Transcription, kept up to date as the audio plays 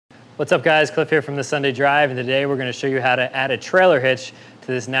What's up guys, Cliff here from the Sunday Drive, and today we're going to show you how to add a trailer hitch to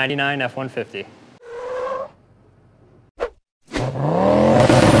this 99 F-150.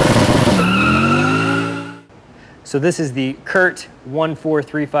 So this is the CURT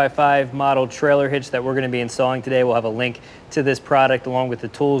 14355 model trailer hitch that we're going to be installing today. We'll have a link to this product along with the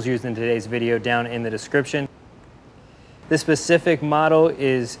tools used in today's video down in the description. This specific model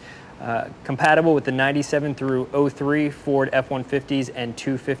is compatible with the 97 through 03 Ford F-150s and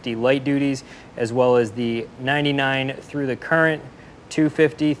 250 light duties, as well as the 99 through the current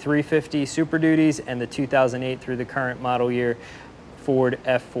 250, 350 Super Duties, and the 2008 through the current model year Ford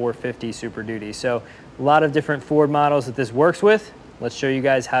F450 Super Duty. So a lot of different Ford models that this works with. Let's show you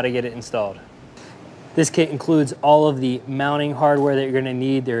guys how to get it installed. This kit includes all of the mounting hardware that you're going to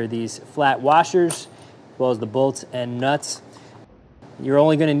need. There are these flat washers, as well as the bolts and nuts. You're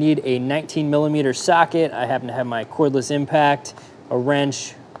only going to need a 19mm socket. I happen to have my cordless impact, a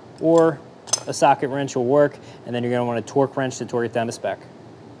wrench, or a socket wrench will work, and then you're going to want a torque wrench to torque it down to spec.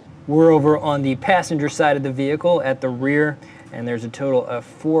 We're over on the passenger side of the vehicle at the rear, and there's a total of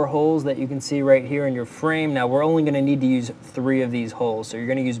 4 holes that you can see right here in your frame. Now we're only going to need to use 3 of these holes, so you're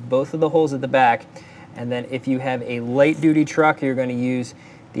going to use both of the holes at the back, and then if you have a light duty truck, you're going to use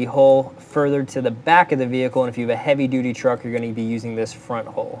the hole further to the back of the vehicle, and if you have a heavy duty truck, you're going to be using this front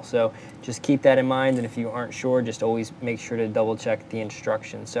hole. So just keep that in mind, and if you aren't sure, just always make sure to double check the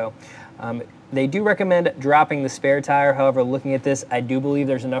instructions. So they do recommend dropping the spare tire. However, looking at this, I do believe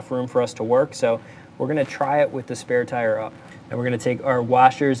there's enough room for us to work, so we're going to try it with the spare tire up. And we're going to take our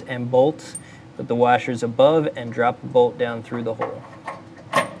washers and bolts, put the washers above, and drop the bolt down through the hole.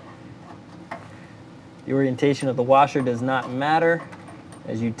 The orientation of the washer does not matter.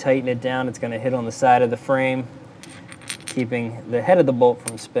 As you tighten it down, it's going to hit on the side of the frame, keeping the head of the bolt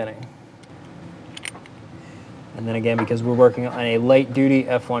from spinning. And then again, because we're working on a light duty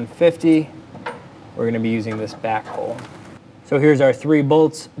F-150, we're going to be using this back hole. So here's our 3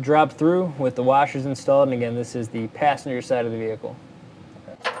 bolts dropped through with the washers installed, and again, this is the passenger side of the vehicle.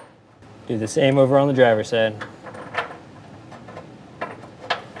 Do the same over on the driver's side.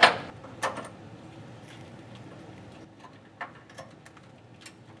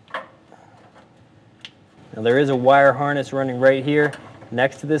 Now there is a wire harness running right here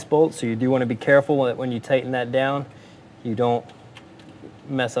next to this bolt, so you do want to be careful that when you tighten that down, you don't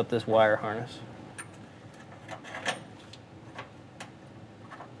mess up this wire harness.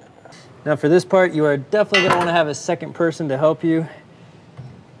 Now for this part, you are definitely going to want to have a second person to help you,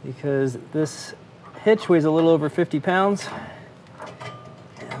 because this hitch weighs a little over 50 pounds.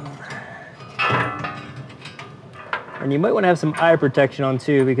 And you might want to have some eye protection on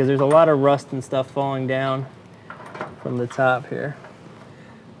too, because there's a lot of rust and stuff falling down from the top here.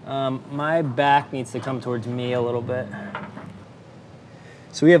 My back needs to come towards me a little bit.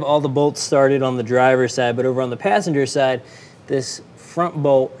 So we have all the bolts started on the driver's side, but over on the passenger side, this front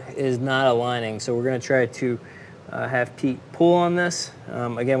bolt is not aligning. So we're going to try to have Pete pull on this.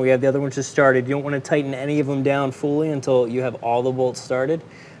 Again, we have the other ones just started. You don't want to tighten any of them down fully until you have all the bolts started.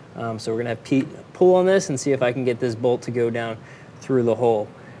 So we're going to have Pete pull on this and see if I can get this bolt to go down through the hole.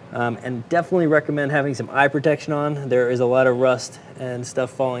 And definitely recommend having some eye protection on. There is a lot of rust and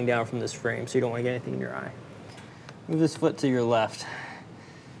stuff falling down from this frame, so you don't want to get anything in your eye. Move this foot to your left.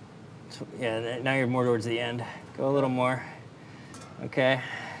 So, yeah, now you're more towards the end. Go a little more. Okay.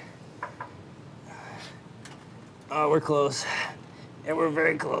 Oh, we're close. And we're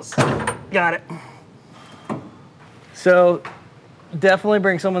very close. Got it. So definitely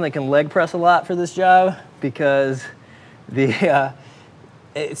bring someone that can leg press a lot for this job, because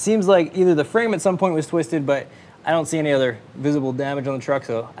it seems like either the frame at some point was twisted, but I don't see any other visible damage on the truck,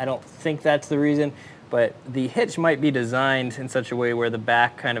 so I don't think that's the reason. But the hitch might be designed in such a way where the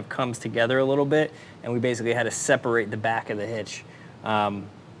back kind of comes together a little bit, and we basically had to separate the back of the hitch.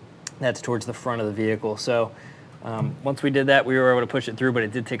 That's towards the front of the vehicle. So once we did that, we were able to push it through, but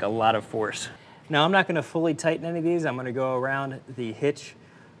it did take a lot of force. Now I'm not going to fully tighten any of these. I'm going to go around the hitch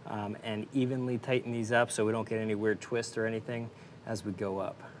and evenly tighten these up so we don't get any weird twists or anything as we go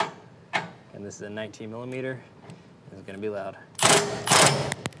up. And this is a 19mm. It's going to be loud.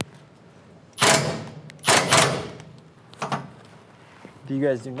 If you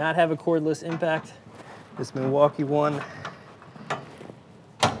guys do not have a cordless impact, this Milwaukee one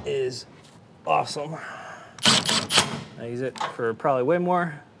is awesome. I use it for probably way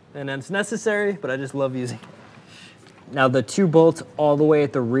more than it's necessary, but I just love using it. Now the 2 bolts all the way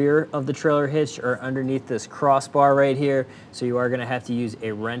at the rear of the trailer hitch are underneath this crossbar right here, so you are going to have to use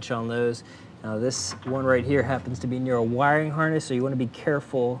a wrench on those. Now this one right here happens to be near a wiring harness, so you want to be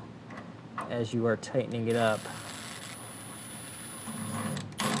careful as you are tightening it up.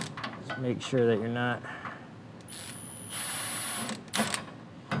 make sure that you're not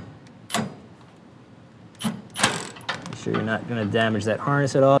going to damage that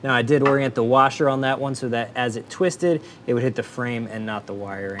harness at all. Now I did orient the washer on that one so that as it twisted, it would hit the frame and not the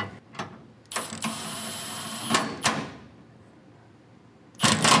wiring.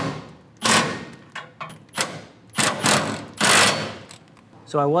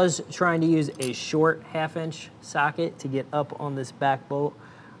 So I was trying to use a short 1/2" socket to get up on this back bolt.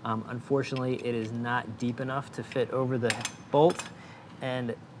 Unfortunately, it is not deep enough to fit over the bolt,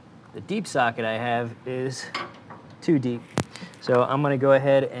 and the deep socket I have is too deep. So I'm gonna go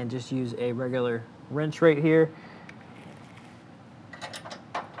ahead and just use a regular wrench right here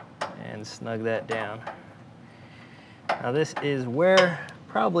and snug that down. Now this is where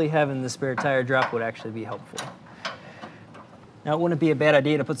probably having the spare tire drop would actually be helpful. Now it wouldn't be a bad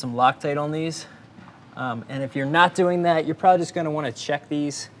idea to put some Loctite on these. And if you're not doing that, you're probably just gonna wanna check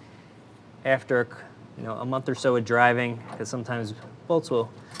these after a month or so of driving, because sometimes bolts will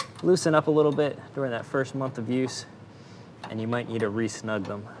loosen up a little bit during that first month of use, and you might need to re-snug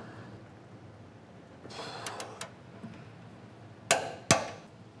them.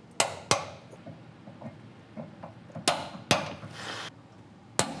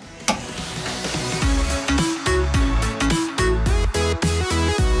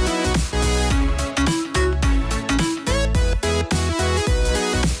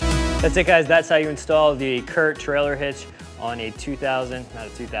 That's it, guys. That's how you install the CURT trailer hitch on a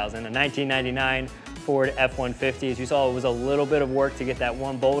 1999 Ford F150. As you saw, it was a little bit of work to get that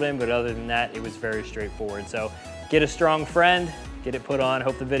one bolt in, but other than that, it was very straightforward. So get a strong friend, get it put on.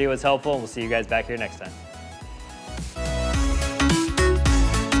 Hope the video was helpful, and we'll see you guys back here next time.